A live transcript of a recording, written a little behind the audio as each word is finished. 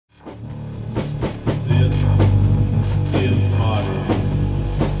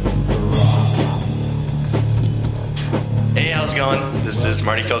going? This is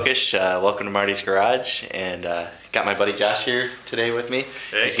Marty Kokish. Welcome to Marty's Garage, and got my buddy Josh here today with me.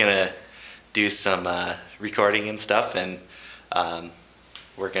 Hey. He's gonna do some recording and stuff, and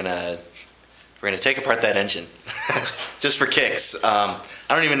we're gonna take apart that engine just for kicks. I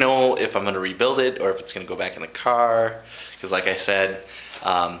don't even know if I'm gonna rebuild it or if it's gonna go back in the car, because like I said,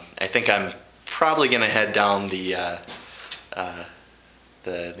 I think I'm probably gonna head down the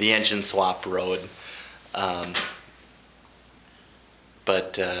engine swap road.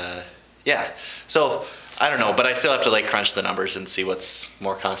 Yeah, so I don't know, but I still have to like crunch the numbers and see what's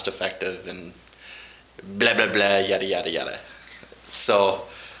more cost effective and blah blah blah, yada yada yada. So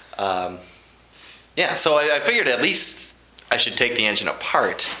yeah, so I figured at least I should take the engine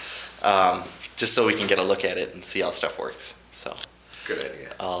apart, just so we can get a look at it and see how stuff works. So good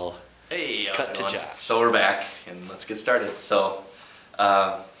idea. I'll cut to Josh. So we're back and let's get started. So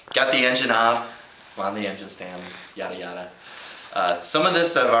got the engine off on the engine stand, yada yada. Some of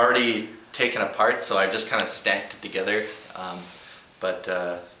this I've already taken apart, so I've just kind of stacked it together.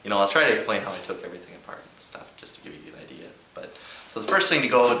 You know, I'll try to explain how I took everything apart and stuff, just to give you an idea. So the first thing to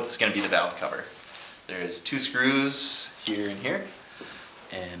go is going to be the valve cover. There's 2 screws here and here,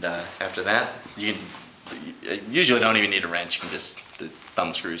 and after that, you usually don't even need a wrench. You can just the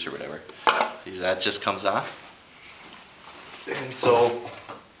thumb screws or whatever. So that just comes off. And so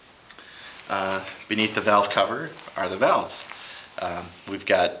beneath the valve cover are the valves. We've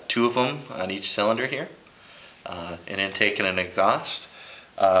got 2 of them on each cylinder here, an intake and an exhaust.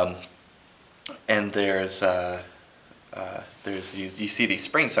 And there's these, you see these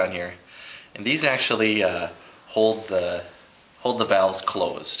springs on here, and these actually hold the valves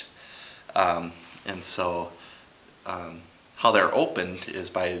closed. And so how they're opened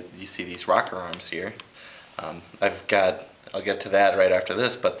is by, you see these rocker arms here. I'll get to that right after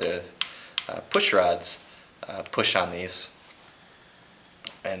this, but the push rods push on these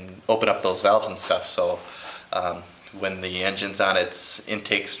and open up those valves and stuff. So when the engine's on its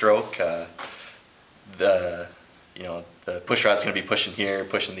intake stroke, the push rod's going to be pushing here,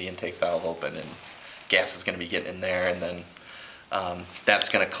 pushing the intake valve open, and gas is going to be getting in there, and then that's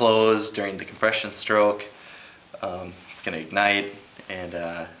going to close during the compression stroke. It's going to ignite, and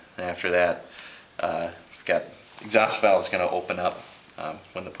after that, we've got exhaust valve is going to open up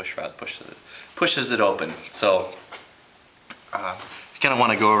when the push rod pushes it open. So you kind of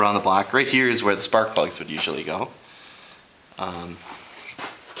want to go around the block. Right here is where the spark plugs would usually go.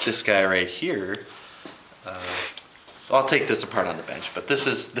 This guy right here, I'll take this apart on the bench, but this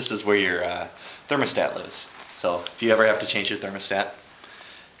is where your thermostat lives. So if you ever have to change your thermostat,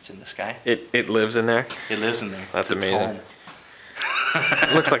 it's in this guy. It lives in there? It lives in there. That's amazing.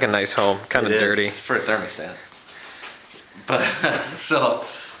 It looks like a nice home, kind of dirty. For a thermostat. But so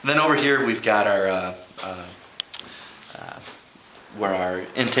then over here we've got our where our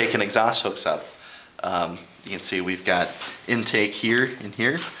intake and exhaust hooks up. You can see we've got intake here and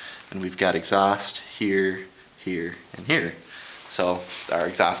here, and we've got exhaust here, here, and here. So our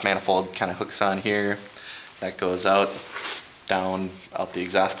exhaust manifold kind of hooks on here. That goes out, down, out the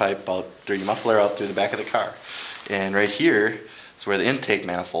exhaust pipe, out through your muffler, out through the back of the car. And right here is where the intake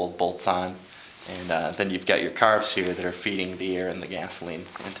manifold bolts on. And then you've got your carbs here that are feeding the air and the gasoline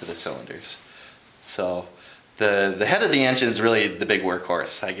into the cylinders. So the head of the engine is really the big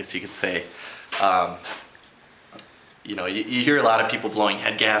workhorse, I guess you could say. You know, you hear a lot of people blowing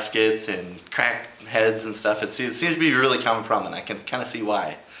head gaskets and cracked heads and stuff. It seems to be a really common problem, and I can kind of see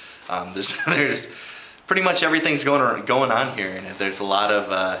why. There's pretty much everything's going on here, and there's a lot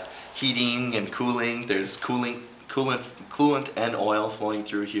of heating and cooling. There's coolant and oil flowing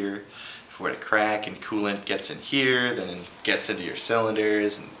through here. If it were to crack and coolant gets in here, then it gets into your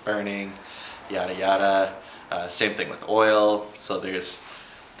cylinders and burning, yada yada. Same thing with oil. So there's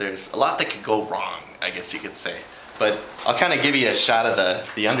a lot that could go wrong, I guess you could say. But I'll kind of give you a shot of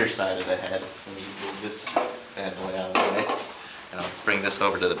the underside of the head. Let me move this bad boy out of the way, and I'll bring this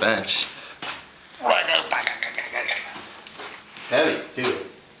over to the bench. It's heavy too,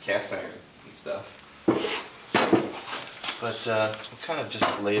 it's cast iron and stuff. But we'll kind of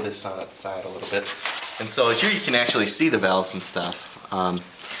just lay this on its side a little bit. And so here you can actually see the valves and stuff.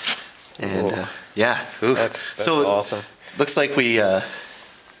 Yeah, that's so awesome. Looks like we, you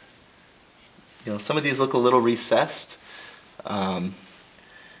know, some of these look a little recessed, and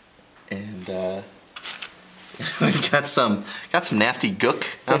we've got some nasty gook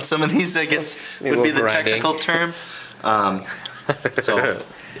on some of these, I guess would be the technical term. So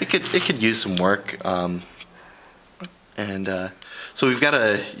it could use some work. So we've got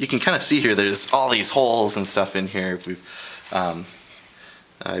you can kind of see here, there's all these holes and stuff in here.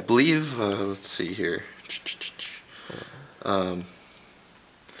 I believe, let's see here. I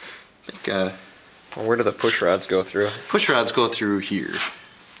think Well, where do the push rods go through? push rods go through here.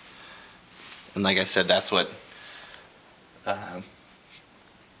 And like I said, that's what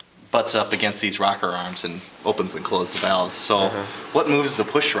butts up against these rocker arms and opens and closes the valves. So what moves the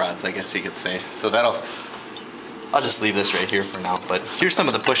push rods, I guess you could say. So I'll just leave this right here for now, but here's some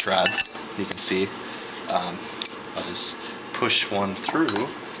of the push rods you can see. I'll just push one through.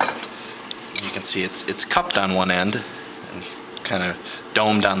 You can see it's cupped on one end and kind of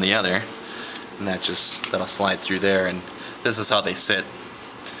domed on the other, and that'll slide through there, and this is how they sit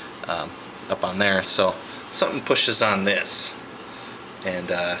up on there. So something pushes on this and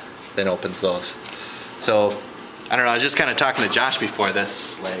then opens those. So I don't know, I was just kind of talking to Josh before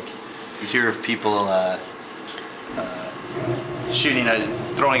this, like you hear of people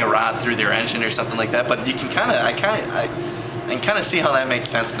throwing a rod through their engine or something like that, but you can I can kind of see how that makes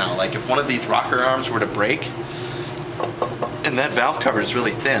sense now. Like if one of these rocker arms were to break and that valve cover is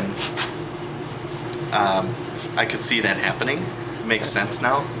really thin, I could see that happening. It makes sense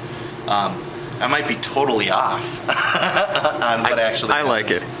now. I might be totally off on what actually I like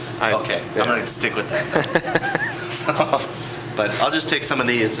happens. it. Okay, yeah. I'm gonna stick with that then. So, but I'll just take some of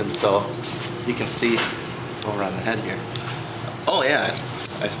these, and so you can see over on the head here. Oh yeah,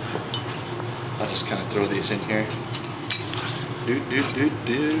 I'll just kind of throw these in here.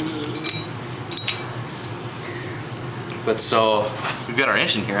 But so we've got our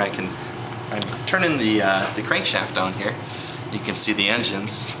engine here. I'm turning the crankshaft down here. You can see the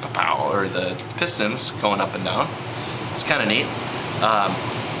engines, or the pistons going up and down. It's kind of neat.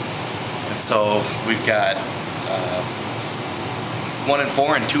 And so we've got 1 and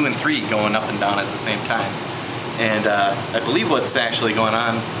 4 and 2 and 3 going up and down at the same time. And I believe what's actually going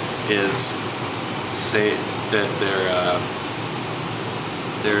on is, say that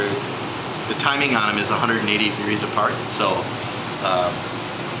the timing on them is 180 degrees apart. So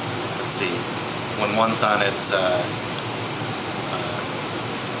let's see, when one's on its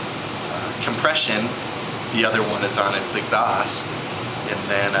compression, the other one is on its exhaust, and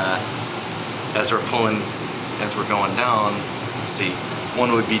then as we're going down, let's see,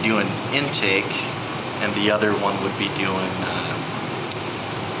 one would be doing intake and the other one would be doing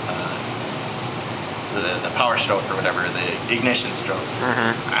the power stroke or whatever, the ignition stroke.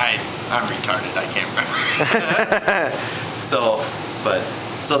 I'm retarded, I can't remember.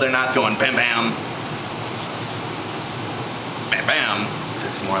 So they're not going bam bam bam bam,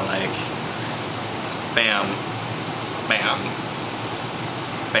 it's more like bam bam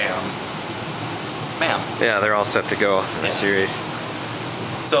bam bam. Yeah, they're all set to go in a series.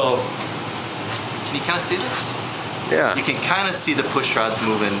 So can you kind of see this? Yeah. You can kind of see the push rods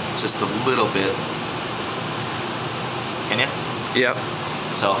moving just a little bit. Can you? Yep.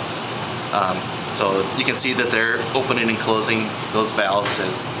 So you can see that they're opening and closing those valves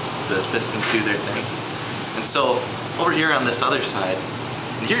as the pistons do their things. And so over here on this other side,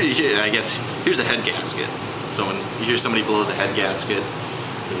 and here I guess here's a head gasket. So when you hear somebody blows a head gasket,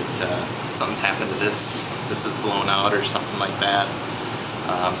 something's happened to this. This is blown out or something like that.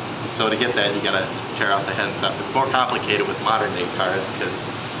 And so to get that, you gotta tear off the head and stuff. It's more complicated with modern day cars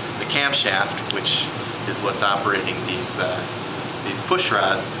because the camshaft, which is what's operating these push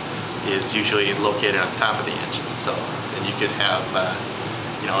rods, is usually located on top of the engine. So, and you could have a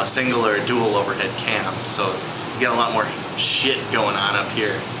single or a dual overhead cam. So you got a lot more shit going on up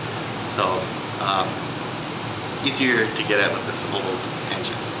here. So easier to get at with this old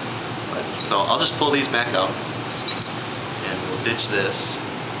engine. So I'll just pull these back out and we'll ditch this.